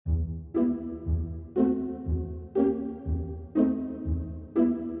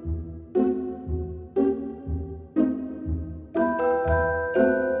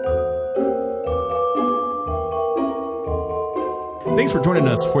Thanks for joining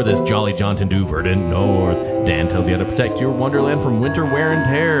us for this Jolly Jauntin' to Verdant North. Dan tells you how to protect your wonderland from winter wear and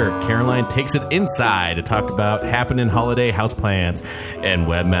tear. Caroline takes it inside to talk about happening holiday houseplants. And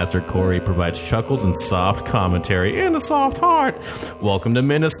webmaster Corey provides chuckles and soft commentary and a soft heart. Welcome to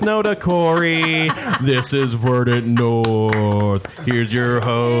Minnesota, Corey. This is Verdant North. Here's your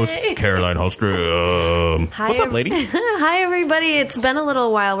host, Caroline Hallstrom. Hi, What's up, lady? Hi, everybody. It's been a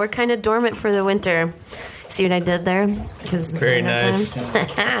little while. We're kind of dormant for the winter. See what I did there? Very nice.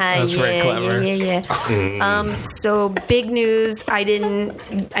 That's very clever. Yeah. So big news. I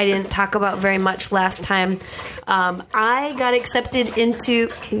didn't talk about very much last time. I got accepted into.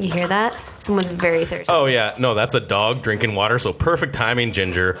 You hear that? Someone's very thirsty. Oh, yeah. No, that's a dog drinking water, so perfect timing,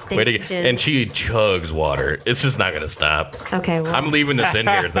 Ginger. Thanks, Way to Gin. And she chugs water. It's just not going to stop. Okay, well. I'm leaving this in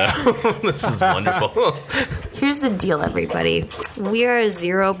here, though. This is wonderful. Here's the deal, everybody. We are a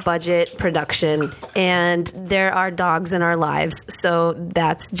zero-budget production, and there are dogs in our lives, so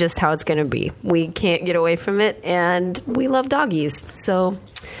that's just how it's going to be. We can't get away from it, and we love doggies, so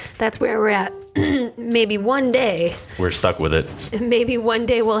that's where we're at. Maybe one day. We're stuck with it. Maybe one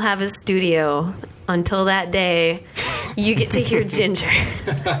day we'll have a studio. Until that day, you get to hear Ginger.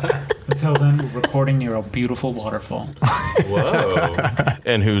 Until then, we're recording near a beautiful waterfall. Whoa.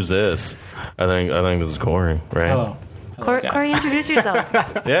 And who's this? I think this is Corey, right? Hello. Corey, introduce yourself.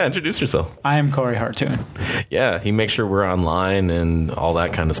 Yeah, introduce yourself. I am Corey Hartoon. Yeah, he makes sure we're online and all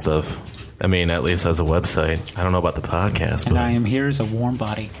that kind of stuff. I mean, at least as a website. I don't know about the podcast, And but I am here as a warm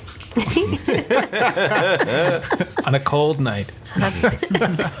body. On a cold night.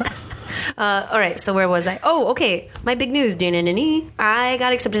 All right, so where was I? Oh, okay. My big news. I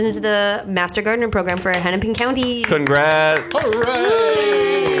got accepted into the Master Gardener program for Hennepin County. congrats.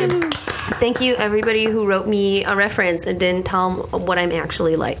 Thank you, everybody who wrote me a reference and didn't tell them what I'm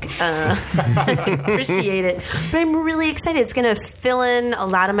actually like. I appreciate it. But I'm really excited. It's going to fill in a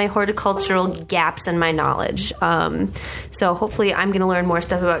lot of my horticultural gaps in my knowledge. So hopefully I'm going to learn more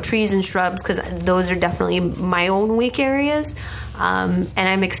stuff about trees and shrubs because those are definitely my own weak areas. And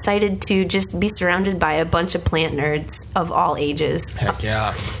I'm excited to just be surrounded by a bunch of plant nerds of all ages. Heck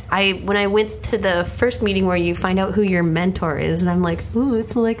yeah. When I went to the first meeting where you find out who your mentor is, and I'm like, ooh,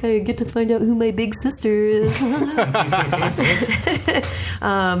 it's like I get to find out who my big sister is.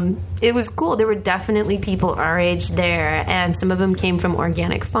 It was cool. There were definitely people our age there, and some of them came from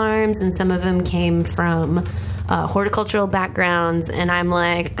organic farms, and some of them came from horticultural backgrounds, and I'm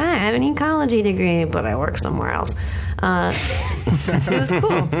like, I have an ecology degree, but I work somewhere else. It was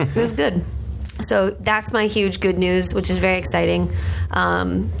cool. It was good. So that's my huge good news, which is very exciting.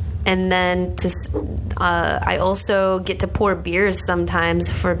 And then I also get to pour beers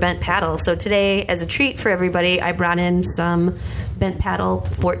sometimes for Bent Paddle. So today, as a treat for everybody, I brought in some Bent Paddle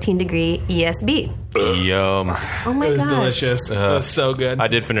 14-degree ESB. Yum. Oh my It was gosh. delicious. It was so good. I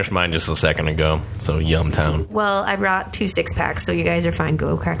did finish mine just a second ago, so yum town. Well, I brought 2 6-packs, so you guys are fine.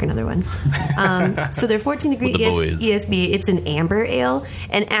 Go crack another one. So they're 14-degree With the boys. ESB. It's an amber ale.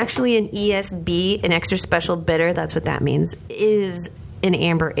 And actually an ESB, an extra special bitter, that's what that means, is an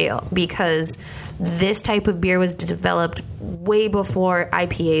amber ale because this type of beer was developed way before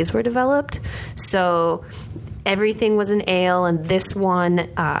IPAs were developed. So everything was an ale, and this one,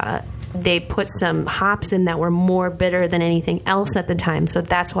 they put some hops in that were more bitter than anything else at the time. So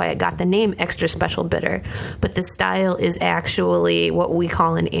that's why it got the name Extra Special Bitter. But the style is actually what we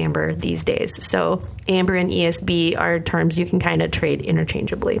call an amber these days. So amber and ESB are terms you can kind of trade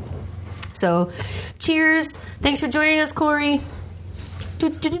interchangeably. So cheers. Thanks for joining us, Corey. We're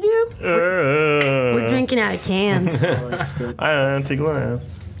drinking out of cans. Anti-glass.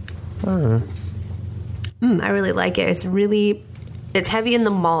 I really like it. It's heavy in the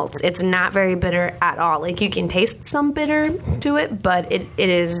malts. It's not very bitter at all. Like, you can taste some bitter to it, but it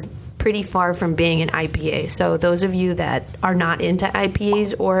is pretty far from being an IPA. So those of you that are not into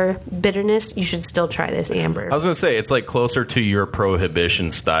IPAs or bitterness, you should still try this amber. I was going to say, it's like closer to your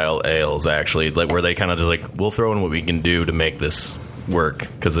Prohibition style ales, actually, like where they kind of just like, we'll throw in what we can do to make this work,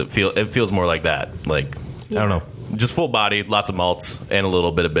 because it feels more like that. Like, I don't know, just full body, lots of malts, and a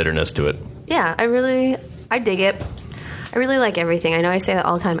little bit of bitterness to it. Yeah, I dig it. I really like everything. I know I say that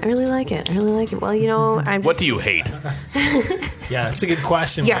all the time. I really like it. Well, you know, I'm just... What do you hate? Yeah, that's a good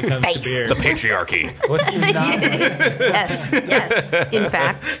question Your when it comes face. to beer. The patriarchy. What do you not like? Yes. In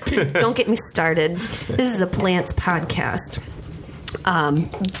fact, don't get me started. This is a plants podcast.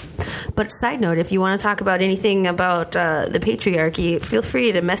 But side note, if you want to talk about anything about the patriarchy, feel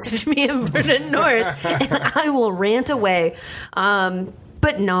free to message me in Verdant North, and I will rant away.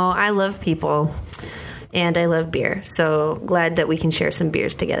 But no, I love people, and I love beer. So glad that we can share some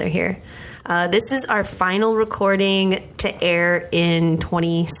beers together here. This is our final recording to air in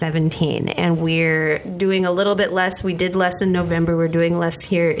 2017, and we're doing a little bit less. We did less in November. We're doing less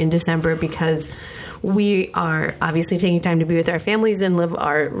here in December because we are obviously taking time to be with our families and live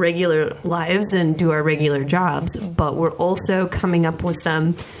our regular lives and do our regular jobs, but we're also coming up with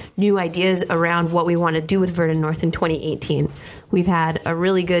some new ideas around what we want to do with Verdant North in 2018. We've had a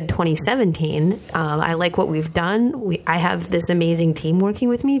really good 2017. I like what we've done. I have this amazing team working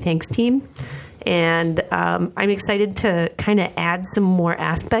with me. Thanks, team. And I'm excited to kind of add some more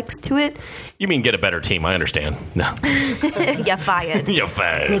aspects to it. You mean get a better team? I understand. No. You're fired. You're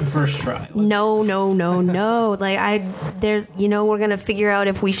fired. Good first try. No. Like we're going to figure out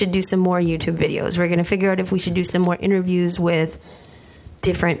if we should do some more YouTube videos. We're going to figure out if we should do some more interviews with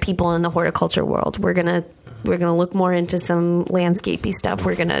different people in the horticulture world. We're going to look more into some landscapey stuff.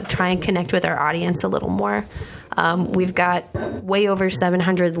 We're going to try and connect with our audience a little more. We've got way over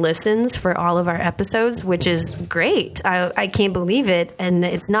 700 listens for all of our episodes, which is great. I can't believe it. And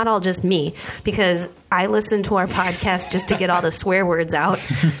it's not all just me, because I listen to our podcast just to get all the swear words out.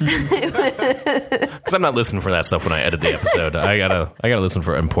 Because I'm not listening for that stuff when I edit the episode. I gotta listen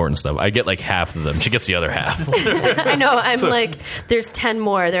for important stuff. I get like half of them. She gets the other half. I know. I'm like, there's 10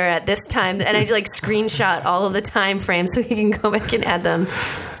 more. They're at this time. And I like screenshot all of the time frames so you can go back and add them.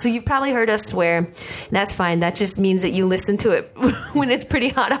 So you've probably heard us swear. That's fine. That just means that you listen to it when it's pretty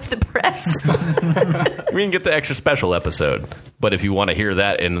hot off the press. We can get the extra special episode. But if you want to hear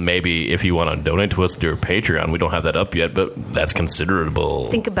that, and maybe if you want to donate to us through Patreon, we don't have that up yet, but that's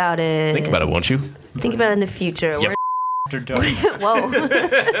considerable. Think about it. Think about it, won't you? Think about it in the future. Yep. Whoa.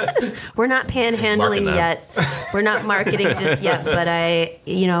 We're not panhandling yet. We're not marketing just yet, but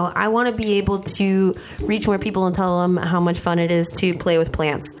I want to be able to reach more people and tell them how much fun it is to play with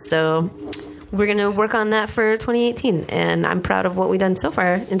plants. So we're going to work on that for 2018, and I'm proud of what we've done so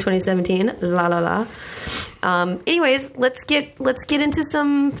far in 2017. La la la. Anyways, let's get into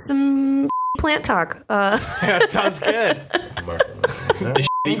some plant talk. That sounds good. The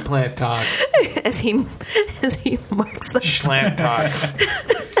shitty plant talk. as he marks the Plant talk.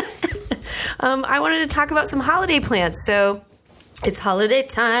 I wanted to talk about some holiday plants. So it's holiday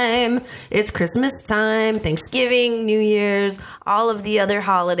time. It's Christmas time, Thanksgiving, New Year's, all of the other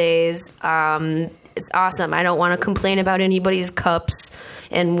holidays. It's awesome. I don't want to complain about anybody's cups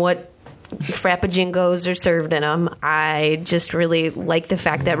and what frappuccinos are served in them. I just really like the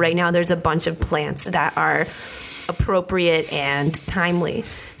fact that right now there's a bunch of plants that are appropriate and timely.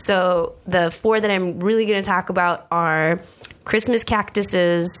 So the 4 that I'm really going to talk about are Christmas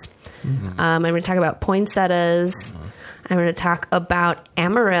cactuses. I'm going to talk about poinsettias. I'm going to talk about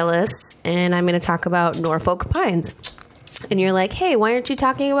amaryllis, and I'm going to talk about Norfolk pines. And you're like, hey, why aren't you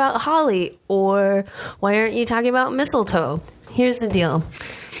talking about holly? Or why aren't you talking about mistletoe? Here's the deal.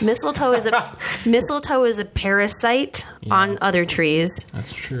 Mistletoe is a parasite on other trees.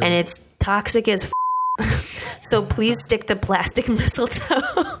 That's true. And it's toxic as so please stick to plastic mistletoe.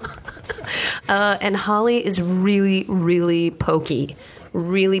 And holly is really, really pokey.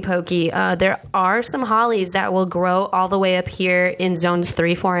 Really pokey. There are some hollies that will grow all the way up here in zones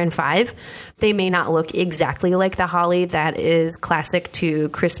 3, 4, and 5. They may not look exactly like the holly that is classic to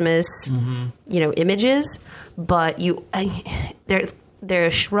Christmas, images, but they're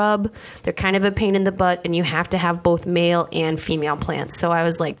a shrub. They're kind of a pain in the butt, and you have to have both male and female plants. So I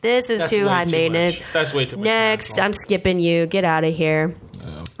was like, this is too high maintenance. That's way too much. Next, I'm skipping you. Get out of here.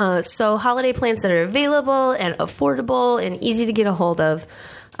 So holiday plants that are available and affordable and easy to get a hold of.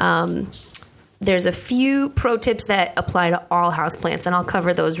 There's a few pro tips that apply to all houseplants, and I'll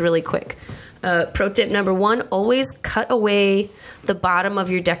cover those really quick. Pro tip number 1, always cut away the bottom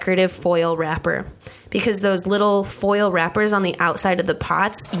of your decorative foil wrapper, because those little foil wrappers on the outside of the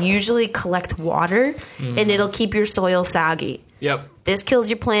pots usually collect water, and it'll keep your soil soggy. Yep. This kills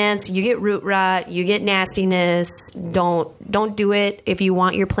your plants. You get root rot. You get nastiness. Don't do it. If you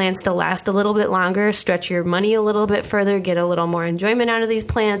want your plants to last a little bit longer, stretch your money a little bit further, get a little more enjoyment out of these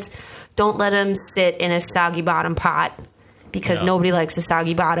plants. Don't let them sit in a soggy bottom pot, because nobody likes a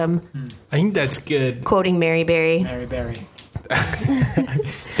soggy bottom. I think that's good. Quoting Mary Berry. Mary Berry.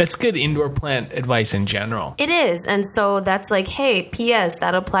 That's good indoor plant advice in general. It is. And so that's like, hey, P.S.,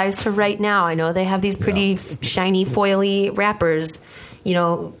 that applies to right now. I know they have these pretty shiny, foily wrappers.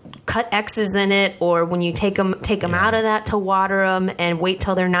 Cut X's in it, or when you take them out of that to water them and wait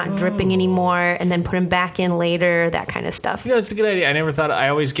till they're not dripping anymore, and then put them back in later, that kind of stuff. It's a good idea. I never thought. I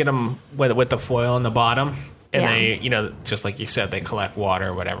always get them with the foil on the bottom, and they, just like you said, they collect water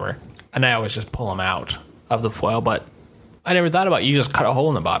or whatever. And I always just pull them out of the foil, but I never thought about it. You just cut a hole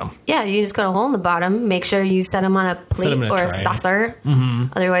in the bottom. Yeah, you just cut a hole in the bottom. Make sure you set them on a plate or a saucer.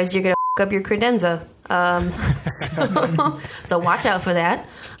 Otherwise, you're going to up your credenza. So watch out for that.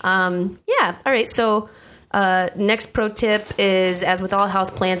 Yeah. All right. So next pro tip is, as with all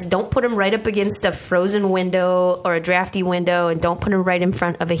houseplants, don't put them right up against a frozen window or a drafty window, and don't put them right in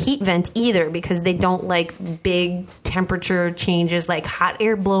front of a heat vent either, because they don't like big temperature changes, like hot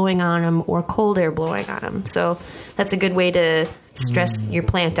air blowing on them or cold air blowing on them. So that's a good way to stress your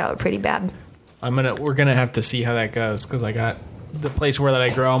plant out pretty bad. We're gonna have to see how that goes, because I got the place where that I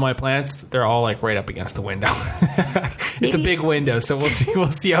grow all my plants. They're all like right up against the window. It's a big window, so we'll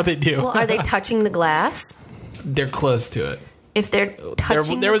see how they do. Well, are they touching the glass? They're close to it. If they're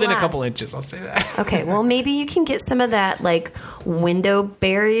touching they're within glass. a couple inches, I'll say that. Okay, well, maybe you can get some of that like window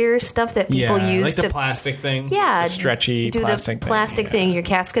barrier stuff that people use like to the plastic thing. Yeah, the stretchy do plastic the plastic thing. thing. Your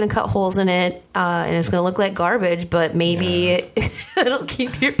cat's gonna cut holes in it, and it's gonna look like garbage, but maybe it'll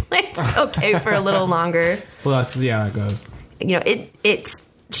keep your plants okay for a little longer. Well, that's how it goes. You know, it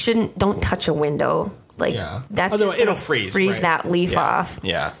shouldn't. Don't touch a window. Like that's Otherwise, just gonna it'll freeze right? that leaf off.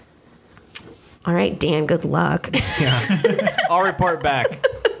 Yeah. All right, Dan. Good luck. I'll report back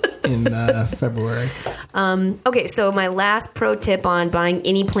in February. Okay, so my last pro tip on buying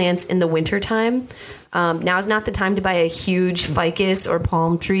any plants in the wintertime. Now is not the time to buy a huge ficus or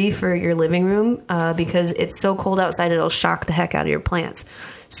palm tree for your living room because it's so cold outside it'll shock the heck out of your plants.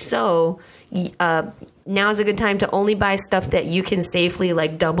 So now is a good time to only buy stuff that you can safely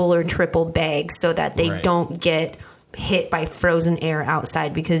like double or triple bag so that they don't get hit by frozen air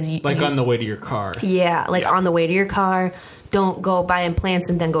outside, because on the way to your car. Yeah, on the way to your car. Don't go buying plants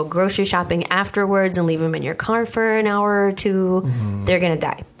and then go grocery shopping afterwards and leave them in your car for an hour or two. Mm-hmm. They're going to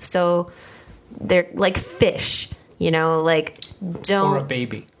die. So they're like fish, don't... Or a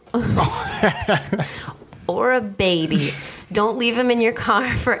baby. Or a baby. Don't leave them in your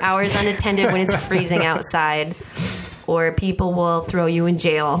car for hours unattended when it's freezing outside, or people will throw you in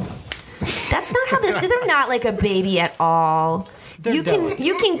jail. That's not how this is. They're not like a baby at all. You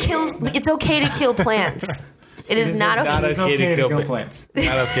can kill. It's okay to kill plants. It is not okay. Not okay to kill plants.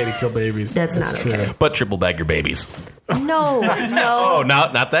 Not okay to kill babies. That's not okay. But triple bag your babies. No. Oh,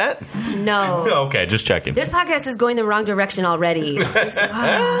 not that? No. Okay, just checking. This podcast is going the wrong direction already.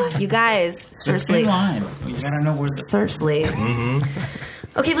 You guys, seriously. It's in line. You gotta know where the... Seriously.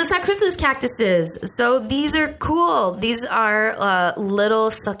 Mm-hmm. Okay, let's talk Christmas cactuses. So these are cool. These are little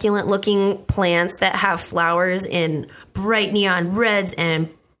succulent-looking plants that have flowers in bright neon reds and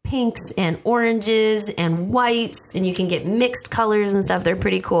pinks and oranges and whites, and you can get mixed colors and stuff. They're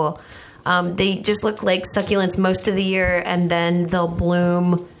pretty cool. They just look like succulents most of the year, and then they'll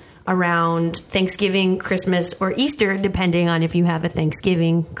bloom around Thanksgiving, Christmas, or Easter, depending on if you have a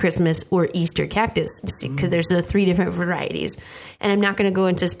Thanksgiving, Christmas, or Easter cactus, because there's 3 different varieties. And I'm not going to go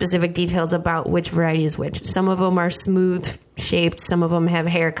into specific details about which variety is which. Some of them are smooth shaped, some of them have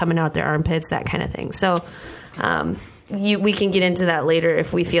hair coming out their armpits, that kind of thing. So we can get into that later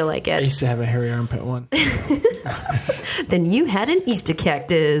if we feel like it. I used to have a hairy armpit one. Then you had an Easter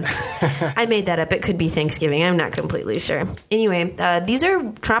cactus. I made that up. It could be Thanksgiving. I'm not completely sure. Anyway, these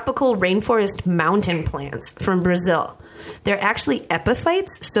are tropical rainforest mountain plants from Brazil. They're actually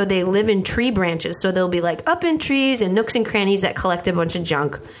epiphytes, so they live in tree branches. So they'll be like up in trees and nooks and crannies that collect a bunch of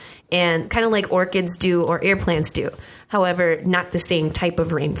junk, and kind of like orchids do or air plants do. However, not the same type of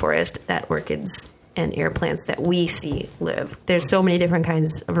rainforest that orchids and air plants that we see live. There's so many different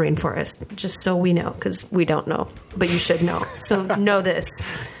kinds of rainforest, just so we know, because we don't know, but you should know. So know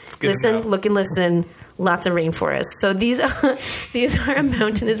this. Listen, look and listen. Lots of rainforest. So these are a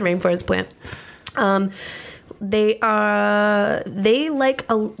mountainous rainforest plant. They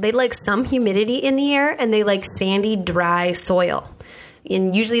like some humidity in the air, and they like sandy, dry soil.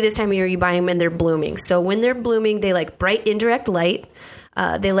 And usually this time of year you buy them and they're blooming. So when they're blooming, they like bright indirect light.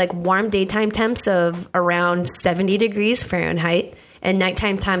 They like warm daytime temps of around 70 degrees Fahrenheit and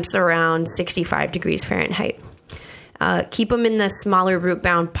nighttime temps around 65 degrees Fahrenheit. Keep them in the smaller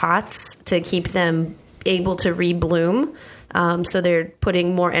root-bound pots to keep them able to rebloom. So they're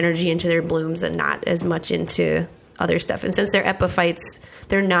putting more energy into their blooms and not as much into other stuff. And since they're epiphytes,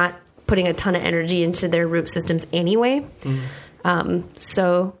 they're not putting a ton of energy into their root systems anyway.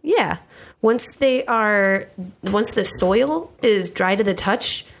 So yeah. Once the soil is dry to the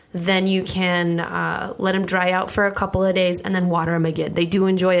touch, then you can let them dry out for a couple of days and then water them again. They do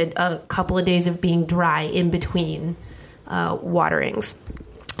enjoy a couple of days of being dry in between waterings.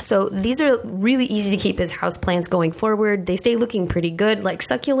 So these are really easy to keep as houseplants going forward. They stay looking pretty good, like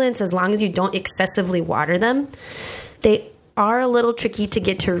succulents, as long as you don't excessively water them. They are a little tricky to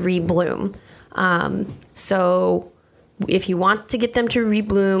get to rebloom. So If you want to get them to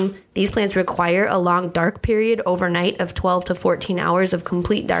rebloom, these plants require a long dark period overnight of 12 to 14 hours of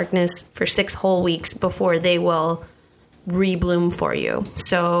complete darkness for 6 whole weeks before they will rebloom for you.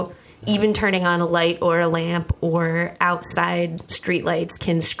 So even turning on a light or a lamp or outside street lights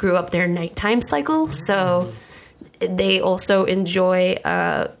can screw up their nighttime cycle. So they also enjoy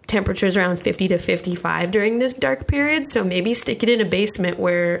temperatures around 50 to 55 during this dark period. So maybe stick it in a basement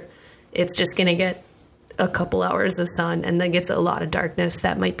where it's just going to get a couple hours of sun and then gets a lot of darkness.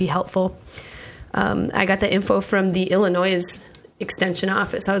 That might be helpful. I got the info from the Illinois Extension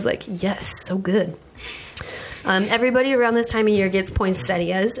office. I was like, yes, so good. Everybody around this time of year gets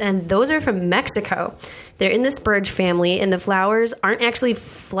poinsettias, and those are from Mexico. They're in the spurge family, and the flowers aren't actually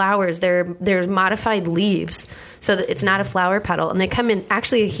flowers. They're modified leaves, so that it's not a flower petal. And they come in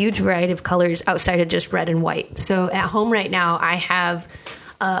actually a huge variety of colors outside of just red and white. So at home right now, I have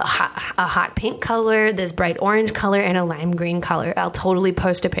a hot pink color, this bright orange color, and a lime green color. I'll totally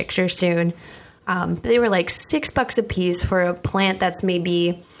post a picture soon. They were like $6 a piece for a plant that's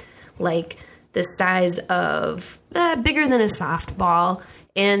maybe like the size of bigger than a softball,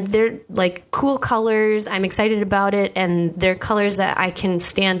 and they're like cool colors. I'm excited about it, and they're colors that I can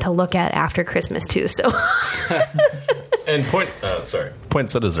stand to look at after Christmas too. So, and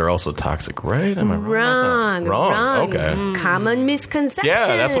poinsettias are also toxic, right? Am I wrong? Wrong. Okay. Common misconception. Yeah,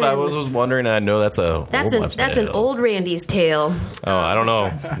 that's what I was wondering. I know that's an old Randy's tale. Oh, I don't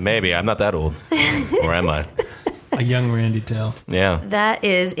know. Maybe I'm not that old, or am I? A young Randy tale. Yeah. That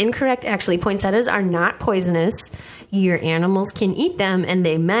is incorrect, actually. Poinsettias are not poisonous. Your animals can eat them, and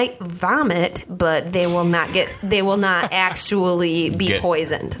they might vomit, but they will not actually be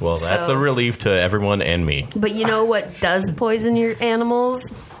poisoned. Well, that's a relief to everyone and me. But you know what does poison your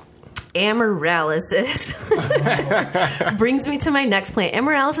animals? Amaryllises. Brings me to my next plant.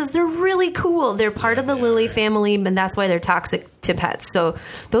 Amaryllises, they're really cool. They're part of the lily family, and that's why they're toxic to pets. So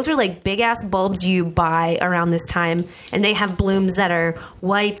those are like big ass bulbs you buy around this time, and they have blooms that are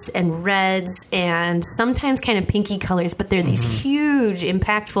whites and reds and sometimes kind of pinky colors, but they're these huge,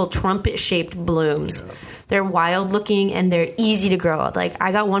 impactful trumpet shaped blooms. They're wild looking and they're easy to grow. Like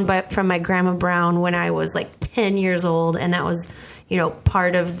I got one from my Grandma Brown when I was like 10 years old, and that was,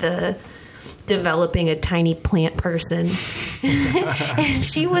 part of the developing a tiny plant person. And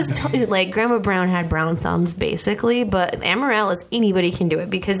she was like, Grandma Brown had brown thumbs basically, but amaryllis, anybody can do it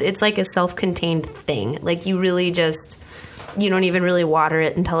because it's like a self-contained thing. Like you don't even really water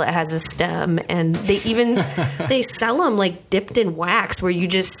it until it has a stem, and they sell them like dipped in wax where you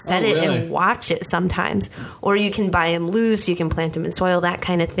just set it and watch it sometimes, or you can buy them loose, you can plant them in soil, that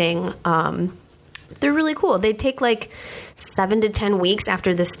kind of thing. They're really cool. They take like 7 to 10 weeks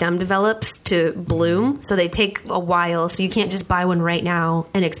after the stem develops to bloom. So they take a while. So you can't just buy one right now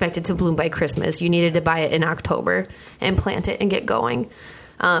and expect it to bloom by Christmas. You needed to buy it in October and plant it and get going.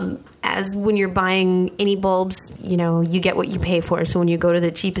 As when you're buying any bulbs, you get what you pay for. So when you go to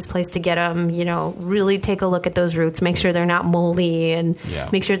the cheapest place to get them, really take a look at those roots. Make sure they're not moldy, and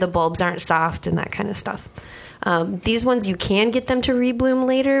make sure the bulbs aren't soft and that kind of stuff. These ones you can get them to rebloom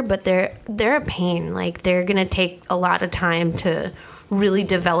later, but they're a pain. Like they're gonna take a lot of time to really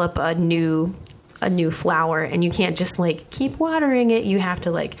develop a new flower, and you can't just like keep watering it. You have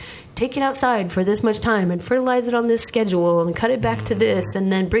to like take it outside for this much time and fertilize it on this schedule and cut it back to this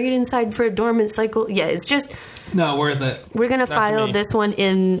and then bring it inside for a dormant cycle. Yeah, it's just not worth it. We're gonna file this one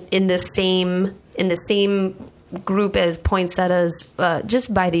in the same group as poinsettias.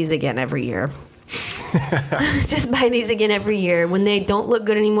 Just buy these again every year. Just buy these again every year. When they don't look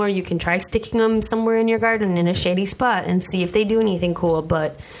good anymore, you can try sticking them somewhere in your garden in a shady spot and see if they do anything cool,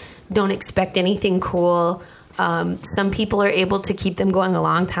 but don't expect anything cool. Some people are able to keep them going a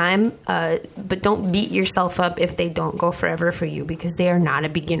long time, but don't beat yourself up if they don't go forever for you, because they are not a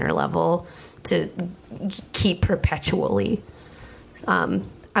beginner level to keep perpetually.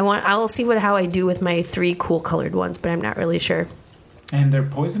 I'll see how I do with my 3 cool colored ones, but I'm not really sure. And they're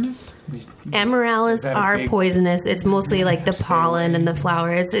poisonous? Amaryllis are poisonous. It's mostly like the pollen and the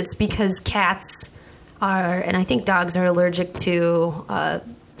flowers. It's because cats are, and I think dogs are allergic to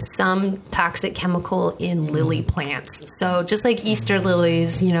some toxic chemical in lily plants. So just like Easter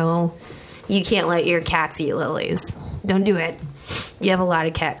lilies, you can't let your cats eat lilies. Don't do it. You have a lot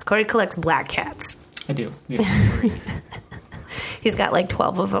of cats. Corey collects black cats. I do. Yeah. He's got like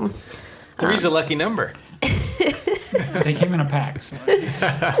 12 of them. 3's a lucky number. They came in a pack. So.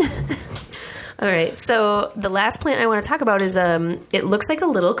 All right, so the last plant I want to talk about is it looks like a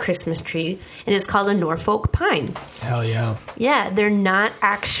little Christmas tree, and it's called a Norfolk pine. Hell yeah. Yeah, they're not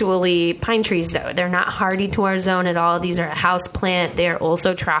actually pine trees, though. They're not hardy to our zone at all. These are a house plant. They're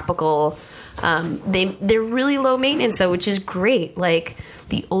also tropical. They're really low maintenance, though, which is great. Like,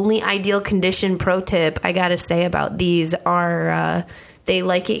 the only ideal condition pro tip I got to say about these are they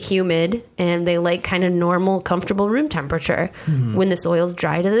like it humid, and they like kind of normal, comfortable room temperature. Mm-hmm. When the soil's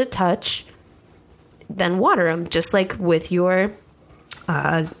dry to the touch, then water them, just like with your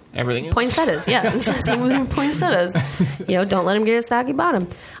everything else. poinsettias. Yeah, same with your poinsettias. Don't let them get a soggy bottom.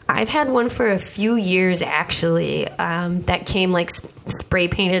 I've had one for a few years, actually, that came like spray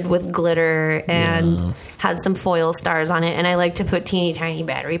painted with glitter and had some foil stars on it, and I like to put teeny tiny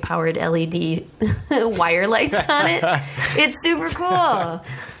battery powered LED wire lights on it. It's super cool.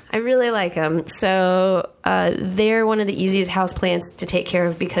 I really like them. So they're one of the easiest houseplants to take care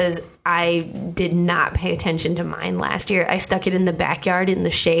of because I did not pay attention to mine last year. I stuck it in the backyard in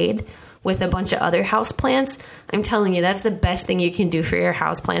the shade with a bunch of other houseplants. I'm telling you, that's the best thing you can do for your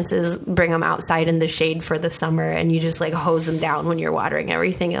houseplants is bring them outside in the shade for the summer, and you just like hose them down when you're watering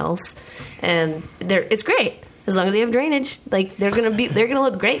everything else. And it's great. As long as they have drainage, like they're gonna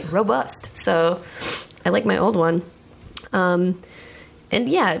look great, robust. So I like my old one. And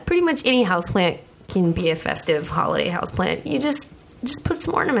yeah, pretty much any houseplant can be a festive holiday houseplant. You just put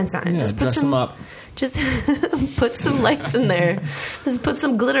some ornaments on it. Yeah, just dress them up. Just put some lights in there. Just put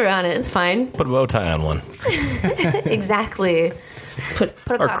some glitter on it. It's fine. Put a bow tie on one. Exactly. Put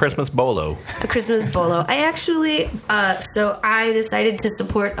or Christmas bolo. A Christmas bolo. I actually, so I decided to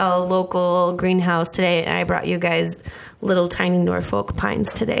support a local greenhouse today, and I brought you guys little tiny Norfolk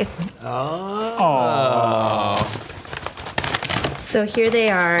pines today. Oh. So here they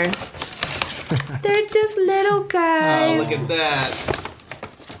are. They're just little guys. Oh, look at that.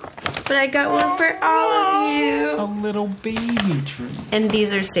 But I got one for all of you. A little baby tree. And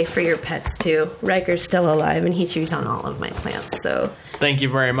these are safe for your pets, too. Riker's still alive, and he chews on all of my plants, so... Thank you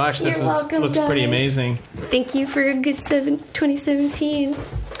very much. You're welcome, looks pretty guys. amazing. Thank you for a good 2017.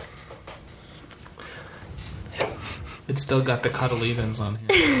 It's still got the cuddle leave-ins on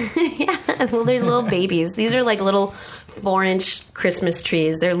here. Yeah, well, they're little babies. These are like little 4-inch Christmas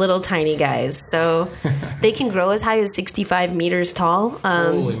trees. They're little tiny guys, so they can grow as high as 65 meters tall.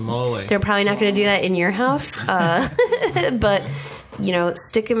 Holy moly. They're probably not going to do that in your house, but,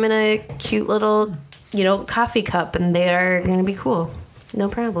 stick them in a cute little, coffee cup, and they are going to be cool. No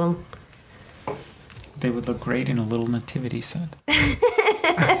problem. They would look great in a little nativity set.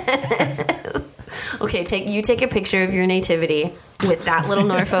 Okay, take a picture of your nativity with that little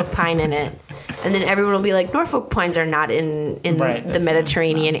Norfolk pine in it, and then everyone will be like, Norfolk pines are not in Right, the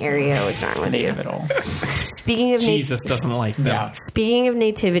Mediterranean area. What's wrong with you? Native at all. Speaking of Jesus doesn't like that. Yeah. Speaking of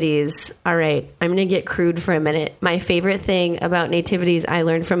nativities, all right, I'm going to get crude for a minute. My favorite thing about nativities I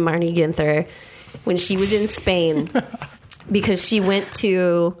learned from Marnie Ginther when she was in Spain. Because she went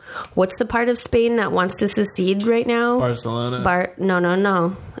to, what's the part of Spain that wants to secede right now? Barcelona.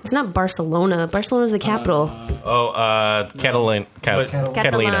 No. It's not Barcelona. Barcelona's the capital. Catalina.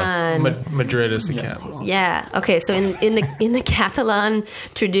 Catalan. Madrid is the capital. Yeah. Okay. So in the Catalan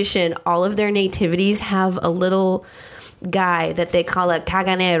tradition, all of their nativities have a little guy that they call a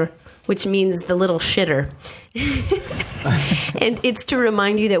caganer, which means the little shitter. And it's to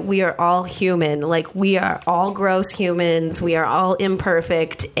remind you that we are all human. Like, we are all gross humans. We are all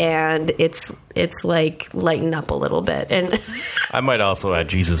imperfect, and it's like lighten up a little bit. And I might also add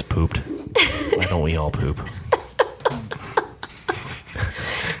Jesus pooped. Why don't we all poop?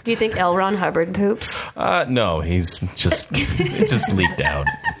 do you think L. Ron Hubbard poops? No, he's just it just leaked out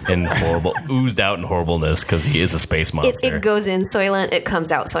in oozed out in horribleness because he is a space monster. It goes in Soylent, it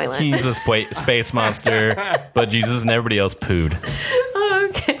comes out Soylent. He's a space monster, but Jesus and everybody else pooed.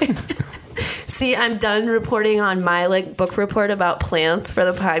 Okay. See, I'm done reporting on my book report about plants for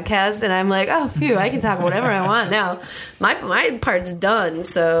the podcast, and I'm like, oh, phew, I can talk whatever I want now. My part's done.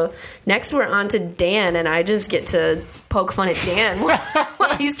 So next we're on to Dan, and I just get to poke fun at Dan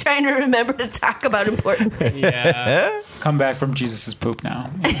while he's trying to remember to talk about important things. Yeah. Come back from Jesus' poop now.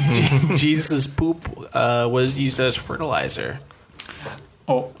 Jesus' poop was used as fertilizer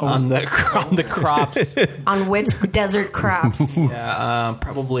on the crops. On which desert crops? Yeah,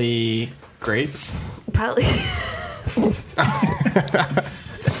 probably grapes. Probably.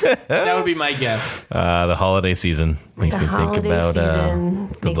 That would be my guess. The holiday season makes me think about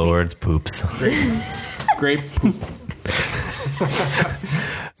the Lord's poops. Grape poop.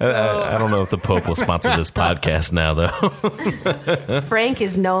 I don't know if the Pope will sponsor this podcast now, though. Frank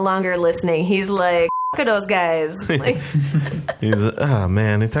is no longer listening. He's like, of those guys. Like, He's oh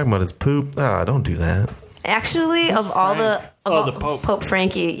man, he's talking about his poop. Ah, don't do that. actually, of all the the Pope. Pope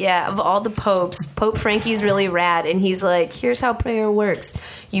Frankie, yeah, of all the popes, Pope Frankie's really rad, and he's like, here's how prayer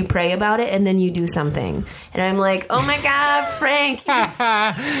works: you pray about it, and then you do something. And I'm like, oh my God, Frank,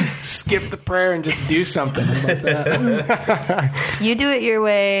 Skip the prayer and just do something about that. you do it your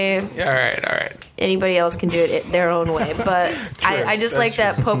way. All right. Anybody else can do it their own way, but I just like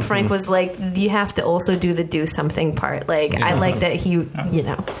that Pope Frank was like, you have to also do the do something part. Like, I like that he,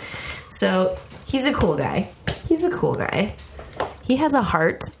 so he's a cool guy. He's a cool guy. He has a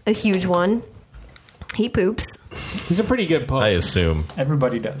heart, a huge one. He poops. He's a pretty good pope. I assume.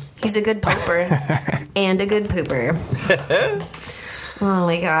 Everybody does. He's a good pooper and a good pooper. Oh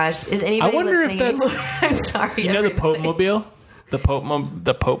my gosh! Is anybody? I wonder if listening that's- anymore? I'm sorry. You know the Pope everybody. mobile? The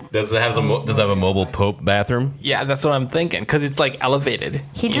Pope. Does it have a mobile Pope bathroom? Yeah, that's what I'm thinking. Because it's like elevated.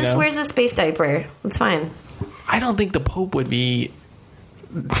 He just wears a space diaper. It's fine. I don't think the Pope would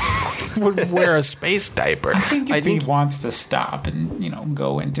wear a space diaper. I think if he wants to stop and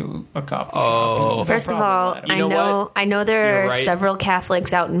go into a coffee Oh. shop. First of all, You know what? I know there You're are right. several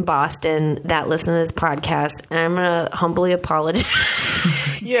Catholics out in Boston that listen to this podcast, and I'm gonna humbly apologize.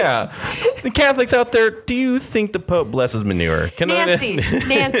 Yeah. The Catholics out there, do you think the Pope blesses manure? Can Nancy,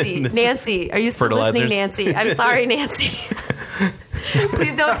 are you still listening, Fertilizers? Nancy? I'm sorry, Nancy.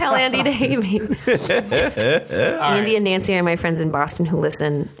 Please don't tell Andy to hate me. Andy and Nancy are my friends in Boston who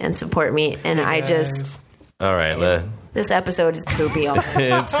listen and support me, and I just All right, this episode is poopy.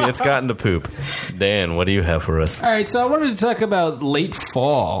 it's gotten to poop. Dan, what do you have for us? All right, so I wanted to talk about late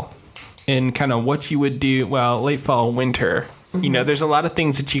fall and kind of what you would do. Well, late fall, winter. Mm-hmm. There's a lot of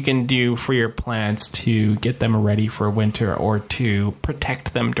things that you can do for your plants to get them ready for winter or to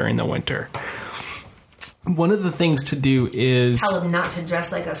protect them during the winter. One of the things to do is... Tell them not to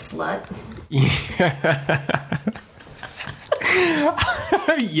dress like a slut.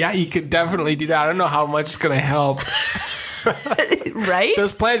 Yeah, you could definitely do that. I don't know how much it's going to help. Right?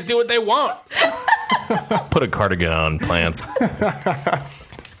 Those plants do what they want. Put a cardigan on plants.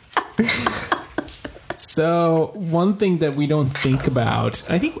 So one thing that we don't think about,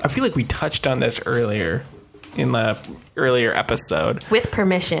 I feel like we touched on this earlier in the earlier episode. With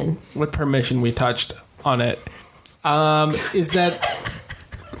permission. With permission, we touched on it. Is that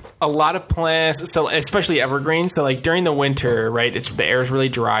a lot of plants, so especially evergreens, so like during the winter, right, the air is really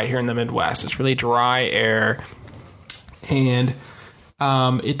dry here in the Midwest. It's really dry air, and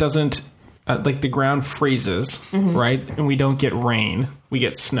it doesn't, like the ground freezes, right, and we don't get rain, we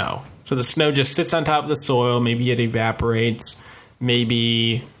get snow. So the snow just sits on top of the soil, maybe it evaporates,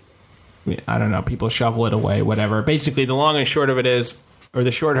 maybe, I don't know, people shovel it away, whatever. Basically, the long and short of it is, or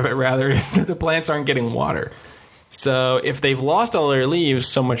the short of it rather, is that the plants aren't getting water. So if they've lost all their leaves,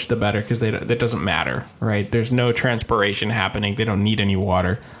 so much the better, because that doesn't matter, right? There's no transpiration happening. They don't need any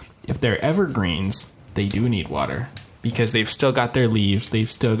water. If they're evergreens, they do need water, because they've still got their leaves.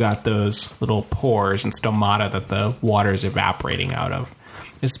 They've still got those little pores and stomata that the water is evaporating out of,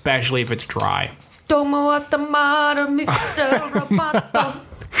 especially if it's dry. Tomo estimado, Mr. Roboto.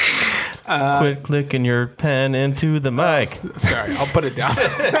 Quit clicking your pen into the mic. Sorry, I'll put it down.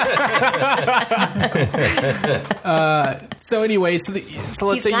 So anyway, so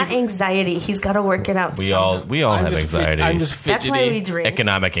let's He's say got anxiety. He's got to work it out. We all have anxiety. I'm just fidgety. That's why we drink.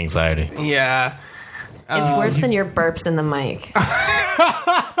 Economic anxiety. Yeah. It's worse than your burps in the mic.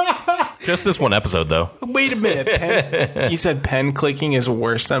 Just this one episode, though. Wait a minute. You said pen clicking is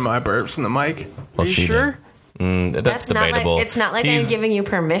worse than my burps in the mic? Well, Are you she sure? That's debatable. It's not like I'm giving you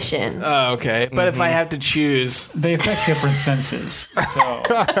permission. Oh, okay. But if I have to choose... They affect different senses. So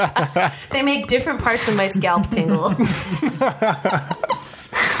They make different parts of my scalp tingle.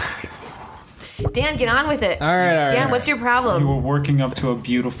 Dan, get on with it. All right. Dan, what's your you problem? were working up to a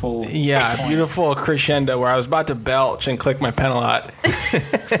beautiful Yeah, point. beautiful crescendo where I was about to belch and click my pen a lot.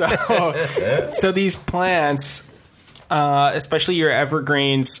 So these plants, especially your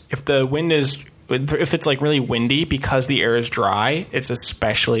evergreens, if it's like really windy, because the air is dry, it's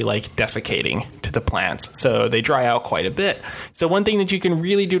especially like desiccating to the plants. So they dry out quite a bit. So one thing that you can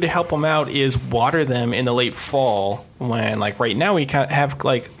really do to help them out is water them in the late fall, when like right now we kind of have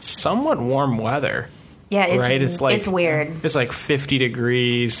like somewhat warm weather. Yeah, it's, Right, it's weird. It's like 50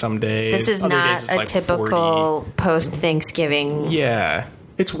 degrees some days. This is Other not days it's a like typical 40. post-Thanksgiving Yeah,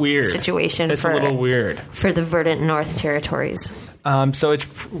 it's weird. situation It's for a little weird. for the verdant North Territories. So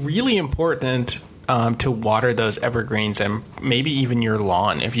it's really important to water those evergreens and maybe even your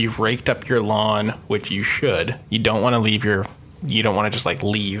lawn. If you've raked up your lawn, which you should, you don't want to just like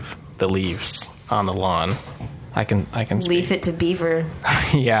leave the leaves on the lawn. I can speak. Leave it to Beaver.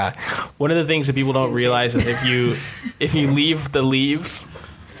 Yeah. One of the things that people don't realize is if you leave the leaves,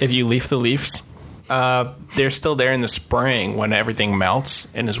 they're still there in the spring when everything melts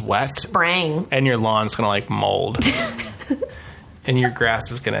and is wet. Sprang. And your lawn's going to like mold. And your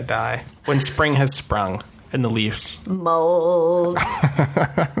grass is going to die when spring has sprung and the leaves. Mold.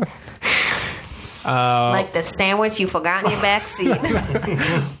 Like the sandwich you forgot in your back seat.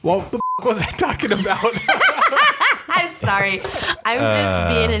 What the was I talking about? I'm sorry. I'm just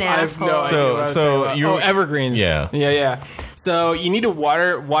being an asshole. So you're evergreens. Yeah. So you need to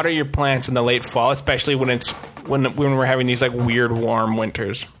water your plants in the late fall, especially when we're having these like weird warm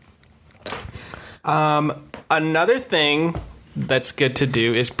winters. Another thing that's good to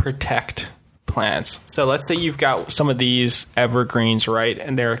do is protect plants. So let's say you've got some of these evergreens, right,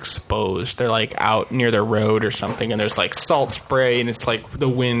 and they're exposed. They're like out near the road or something, and there's like salt spray, and it's like the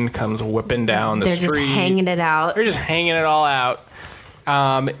wind comes whipping down the street. They're just hanging it out. They're just hanging it all out.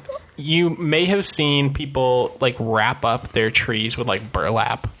 You may have seen people like wrap up their trees with like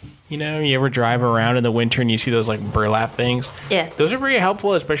burlap. You know, you ever drive around in the winter and you see those like burlap things? Yeah. Those are very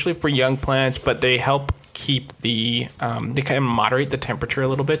helpful, especially for young plants, but they help keep they kind of moderate the temperature a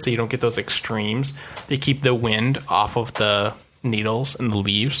little bit so you don't get those extremes. They keep the wind off of the needles and the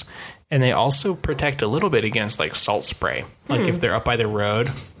leaves. And they also protect a little bit against like salt spray. Like if they're up by the road,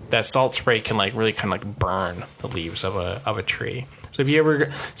 that salt spray can like really kind of like burn the leaves of a tree. So if you ever,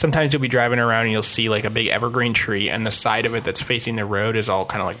 sometimes you'll be driving around and you'll see like a big evergreen tree and the side of it that's facing the road is all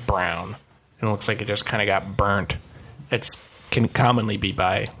kind of like brown. And it looks like it just kind of got burnt. It can commonly be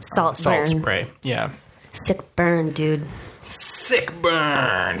by Salt burn. spray. Yeah. Sick burn, dude. Sick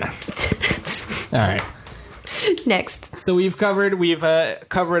burn. All right. Next. So we've covered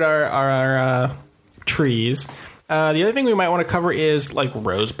our trees. The other thing we might want to cover is like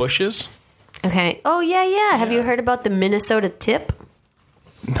rose bushes. Okay. Oh, yeah. Have you heard about the Minnesota tip?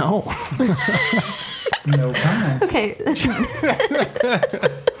 No. No comment. Okay.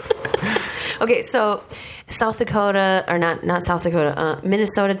 Okay, so South Dakota, or not South Dakota,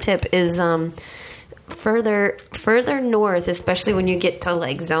 Minnesota tip is further north, especially when you get to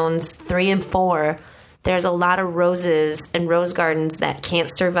like zones 3 and 4. There's a lot of roses and rose gardens that can't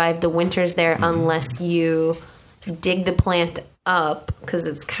survive the winters there unless you dig the plant up, because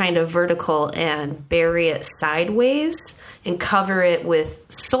it's kind of vertical, and bury it sideways and cover it with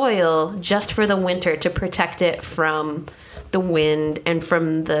soil just for the winter to protect it from the wind and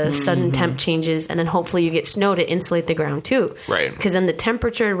from the sudden temp changes, and then hopefully you get snow to insulate the ground too. Right. Because then the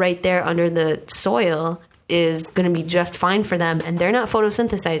temperature right there under the soil is going to be just fine for them, and they're not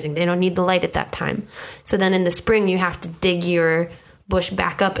photosynthesizing. They don't need the light at that time. So then in the spring you have to dig your bush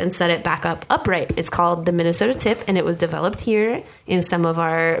back up and set it back up upright. It's called the Minnesota tip, and it was developed here in some of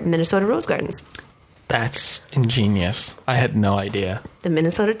our Minnesota rose gardens. That's ingenious. I had no idea. The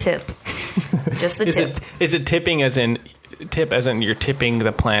Minnesota tip. Just the tip. Is it tipping as in you're tipping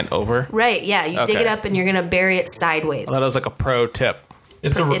the plant over? Right, yeah. You dig Okay. it up and you're going to bury it sideways. I thought it was like a pro tip.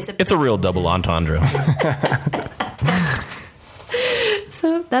 It's a real double entendre.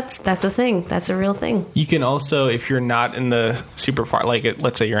 So that's a thing. That's a real thing. You can also, if you're not in the super far, like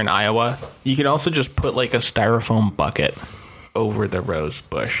let's say you're in Iowa, you can also just put like a styrofoam bucket over the rose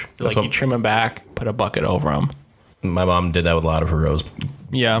bush. Like you trim them back, put a bucket over them. My mom did that with a lot of her rose.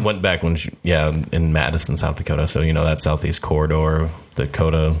 Yeah. Went back when in Madison, South Dakota. So, that southeast corridor,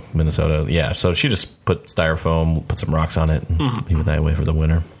 Dakota, Minnesota. Yeah. So she just put styrofoam, put some rocks on it, and leave it that way for the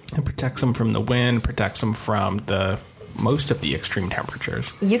winter. It protects them from the wind, protects them from most of the extreme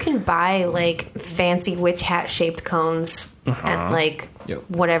temperatures. You can buy like fancy witch hat shaped cones at like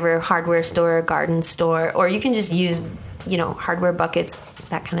whatever hardware store, garden store, or you can just use, hardware buckets,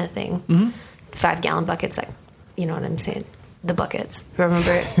 that kind of thing. 5-gallon buckets, like, you know what I'm saying? The buckets.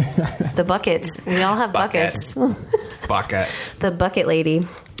 Remember it? The buckets. We all have buckets. Bucket. The bucket lady.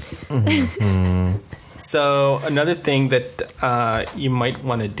 So another thing that you might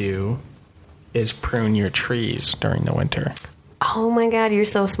want to do is prune your trees during the winter. Oh my God, you're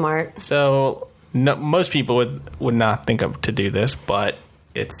so smart. So most people would not think of to do this, but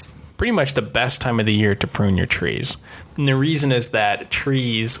it's pretty much the best time of the year to prune your trees. And the reason is that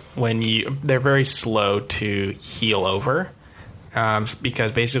trees, they're very slow to heal over.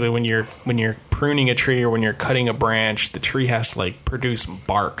 Because basically when you're pruning a tree or when you're cutting a branch, the tree has to like produce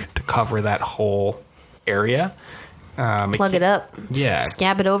bark to cover that whole area. Plug it up. Yeah.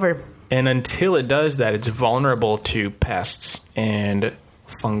 Scab it over. And until it does that, it's vulnerable to pests and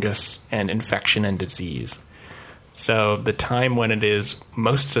fungus and infection and disease. So the time when it is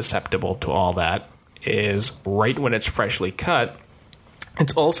most susceptible to all that is right when it's freshly cut.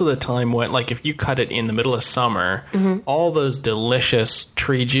 It's also the time when, like, if you cut it in the middle of summer, all those delicious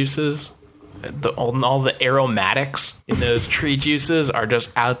tree juices, all the aromatics in those tree juices are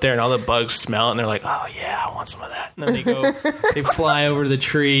just out there, and all the bugs smell it, and they're like, oh, yeah, I want some of that. And then they go, they fly over to the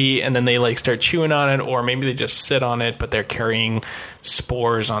tree, and then they, like, start chewing on it, or maybe they just sit on it, but they're carrying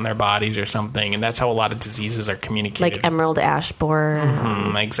spores on their bodies or something, and that's how a lot of diseases are communicated. Like emerald ash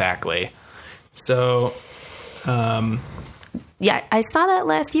borer. Exactly. So... yeah, I saw that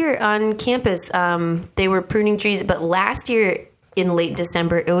last year on campus. They were pruning trees, but last year in late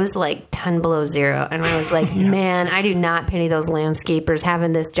December, it was like 10 below zero. And I was like, man, I do not pity those landscapers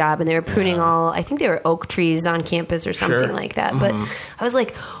having this job. And they were pruning I think they were oak trees on campus or something like that. But I was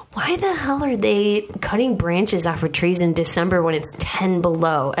like, why the hell are they cutting branches off of trees in December when it's 10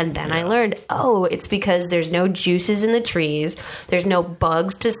 below? And then I learned, it's because there's no juices in the trees. There's no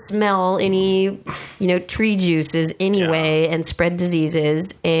bugs to smell any, tree juices anyway and spread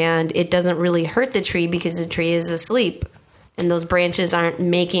diseases. And it doesn't really hurt the tree because the tree is asleep. And those branches aren't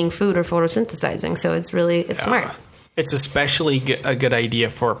making food or photosynthesizing. So it's smart. It's especially a good idea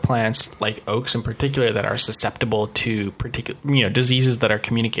for plants like oaks in particular that are susceptible to particular, diseases that are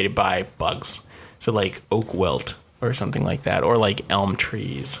communicated by bugs. So like oak wilt or something like that, or like elm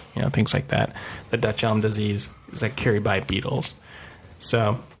trees, things like that. The Dutch elm disease is like carried by beetles.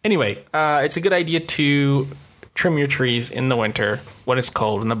 So anyway, it's a good idea to trim your trees in the winter when it's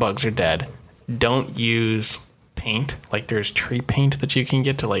cold and the bugs are dead. Don't use paint. Like there's tree paint that you can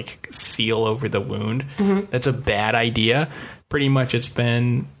get to like seal over the wound. That's a bad idea. Pretty much it's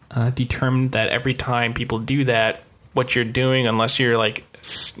been determined that every time people do that, what you're doing, unless you're like,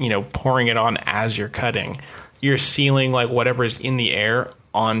 pouring it on as you're cutting, you're sealing like whatever's in the air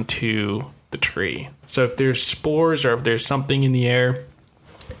onto the tree. So if there's spores or if there's something in the air,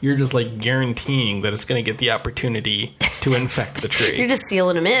 you're just like guaranteeing that it's going to get the opportunity to infect the tree. You're just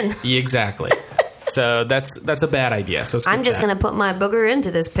sealing them in. Exactly. So that's a bad idea. So I'm just going to put my booger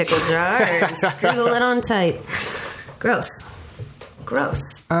into this pickle jar and screw the lid on tight. Gross.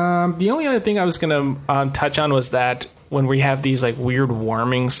 The only other thing I was going to touch on was that when we have these like weird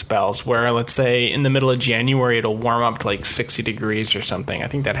warming spells where, let's say, in the middle of January, it'll warm up to like 60 degrees or something. I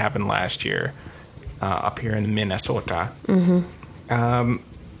think that happened last year up here in Minnesota.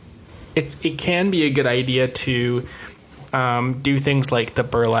 It can be a good idea to do things like the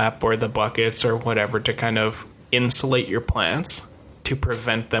burlap or the buckets or whatever to kind of insulate your plants to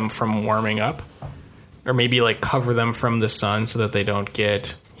prevent them from warming up, or maybe like cover them from the sun so that they don't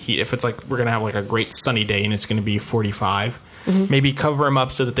get heat. If it's like we're going to have like a great sunny day and it's going to be 45, maybe cover them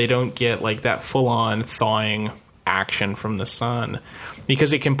up so that they don't get like that full-on thawing action from the sun,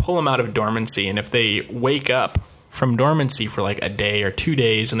 because it can pull them out of dormancy. And if they wake up from dormancy for like a day or 2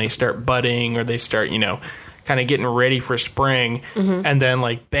 days and they start budding or they start, kind of getting ready for spring, and then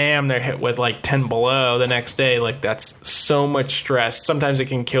like bam, they're hit with like 10 below the next day, like that's so much stress. Sometimes it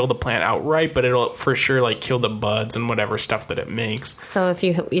can kill the plant outright, but it'll for sure like kill the buds and whatever stuff that it makes. So if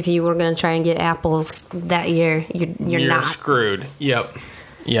you were going to try and get apples that year, you're not screwed. Yep.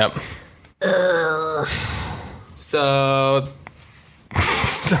 Ugh. So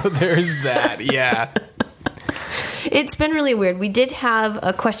there's that. Yeah. It's been really weird. We did have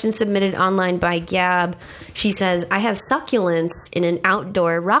a question submitted online by Gab. She says, I have succulents in an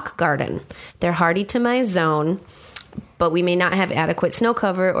outdoor rock garden. They're hardy to my zone, but we may not have adequate snow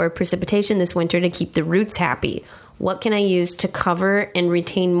cover or precipitation this winter to keep the roots happy. What can I use to cover and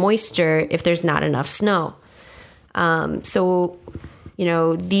retain moisture if there's not enough snow? These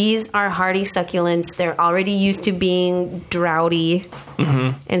are hardy succulents. They're already used to being droughty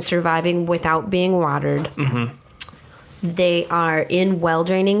and surviving without being watered. They are in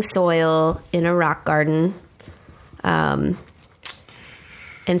well-draining soil in a rock garden. And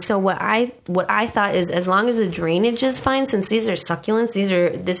so what I thought is, as long as the drainage is fine, since these are succulents,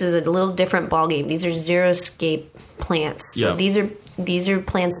 this is a little different ballgame. These are xeriscape plants. So these are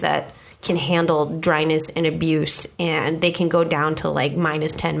plants that can handle dryness and abuse, and they can go down to like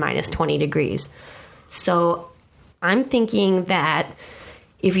minus 10, minus 20 degrees. So I'm thinking that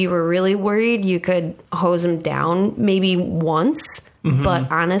if you were really worried, you could hose them down maybe once,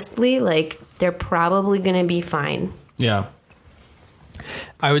 but honestly, like they're probably going to be fine. Yeah.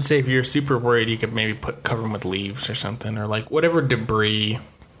 I would say if you're super worried, you could maybe cover them with leaves or something, or like whatever debris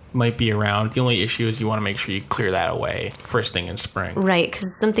might be around. The only issue is you want to make sure you clear that away first thing in spring. Right,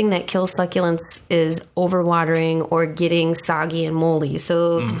 because something that kills succulents is overwatering or getting soggy and moldy.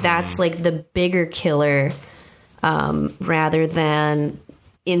 So that's like the bigger killer rather than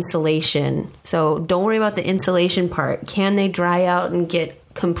insulation. So don't worry about the insulation part. Can they dry out and get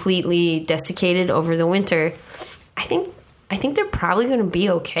completely desiccated over the winter? I I think they're probably going to be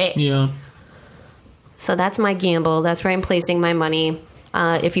okay. Yeah. So that's my gamble. That's where I'm placing my money.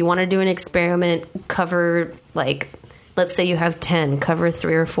 If you want to do an experiment, cover, like, let's say you have 10, cover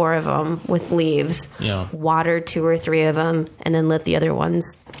 3 or 4 of them with leaves. Yeah. Water 2 or 3 of them, and then let the other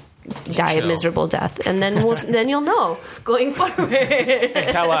ones die a miserable death. And then then you'll know going forward. And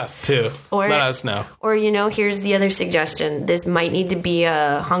tell us, too. Let us know. Or, here's the other suggestion. This might need to be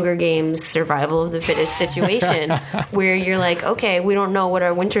a Hunger Games survival of the fittest situation where you're like, okay, we don't know what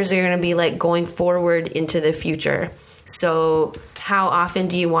our winters are going to be like going forward into the future. So how often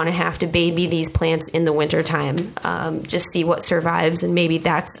do you want to have to baby these plants in the wintertime? Just see what survives, and maybe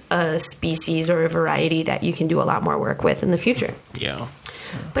that's a species or a variety that you can do a lot more work with in the future. Yeah.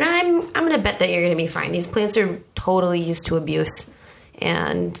 But I'm going to bet that you're going to be fine. These plants are totally used to abuse,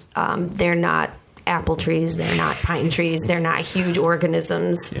 and they're not apple trees, they're not pine trees, they're not huge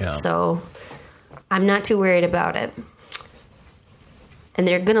organisms. Yeah. So I'm not too worried about it. And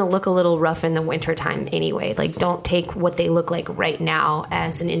they're going to look a little rough in the wintertime anyway. Like, don't take what they look like right now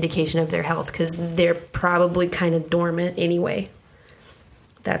as an indication of their health, because they're probably kind of dormant anyway.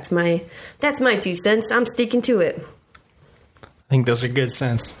 That's my 2 cents. I'm sticking to it. I think those are good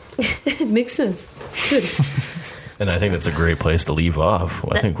sense. It makes sense. It's good. And I think that's a great place to leave off.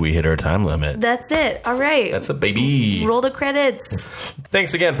 I think we hit our time limit. That's it. All right. That's a baby. Roll the credits.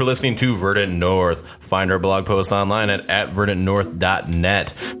 Thanks again for listening to Verdant North. Find our blog post online at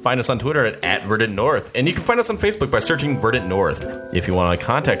verdantnorth.net. Find us on Twitter at Verdant North. And you can find us on Facebook by searching Verdant North. If you want to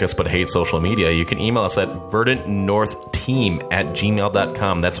contact us but hate social media, you can email us at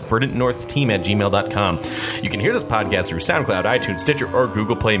verdantnorthteam@gmail.com. That's verdantnorthteam@gmail.com. You can hear this podcast through SoundCloud, iTunes, Stitcher, or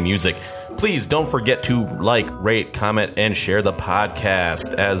Google Play Music. Please don't forget to like, rate, comment, and share the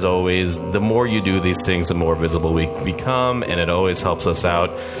podcast. As always, the more you do these things, the more visible we become, and it always helps us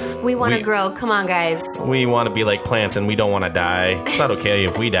out. We want to grow. Come on, guys. We want to be like plants, and we don't want to die. It's not okay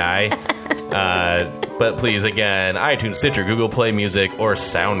if we die. But please, again, iTunes, Stitcher, Google Play Music, or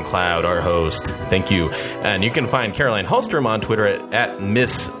SoundCloud, our host. Thank you. And you can find Caroline Holstrom on Twitter at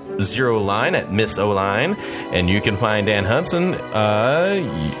Miss Zero Line, at Miss O-Line. And you can find Dan Hudson,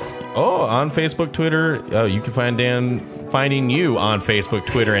 on Facebook, Twitter. You can find Dan finding you on Facebook,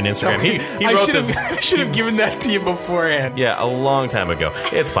 Twitter, and Instagram. He wrote this. I should have given that to you beforehand. Yeah, a long time ago.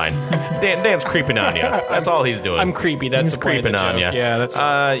 It's fine. Dan's creeping on you. That's all he's doing. I'm creepy. That's he's creeping on you. Yeah, that's.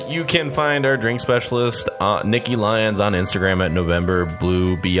 You can find our drink specialist, Nikki Lyons, on Instagram at November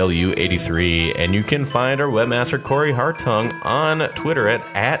Blue BLU 83, and you can find our webmaster Corey Hartung on Twitter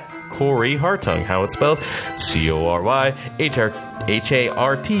at Corey Hartung, how it spells CoryHartung,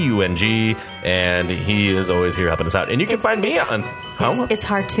 and he is always here helping us out. And you can find me on it's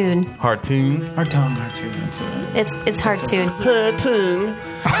Hartoon. Hartoon. Hartung. It's Hartoon. Hartoon.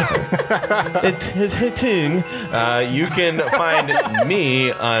 It's Hartoon. You can find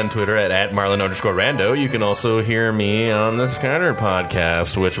me on Twitter at Marlon_Rando. You can also hear me on the Skyner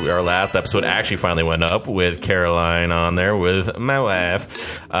podcast, which our last episode actually finally went up with Caroline on there with my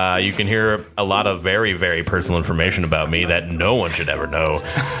wife. You can hear a lot of very, very personal information about me that no one should ever know.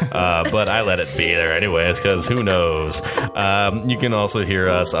 But I let it be there anyways, because who knows? You can also hear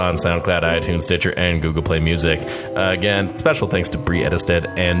us on SoundCloud, iTunes, Stitcher, and Google Play Music. Again, special thanks to Brie Edestead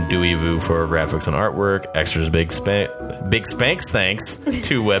and Dewey Vu for graphics and artwork. Extras big spanks thanks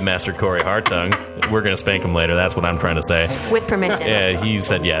to webmaster Corey Hartung. We're going to spank him later. That's what I'm trying to say. With permission. Yeah, he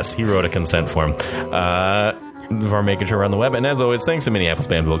said yes. He wrote a consent form. For making sure we're on the web. And as always, thanks to Minneapolis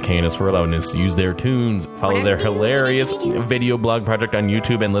band Volcanus for allowing us to use their tunes. Follow their hilarious video blog project on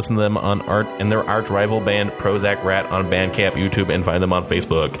YouTube and listen to them on their arch rival band Prozac Rat on Bandcamp, YouTube, and find them on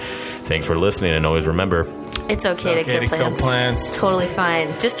Facebook. Thanks for listening, and always remember, it's okay to kill plants. Totally fine.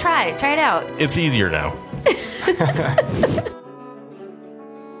 Just try it out. It's easier now.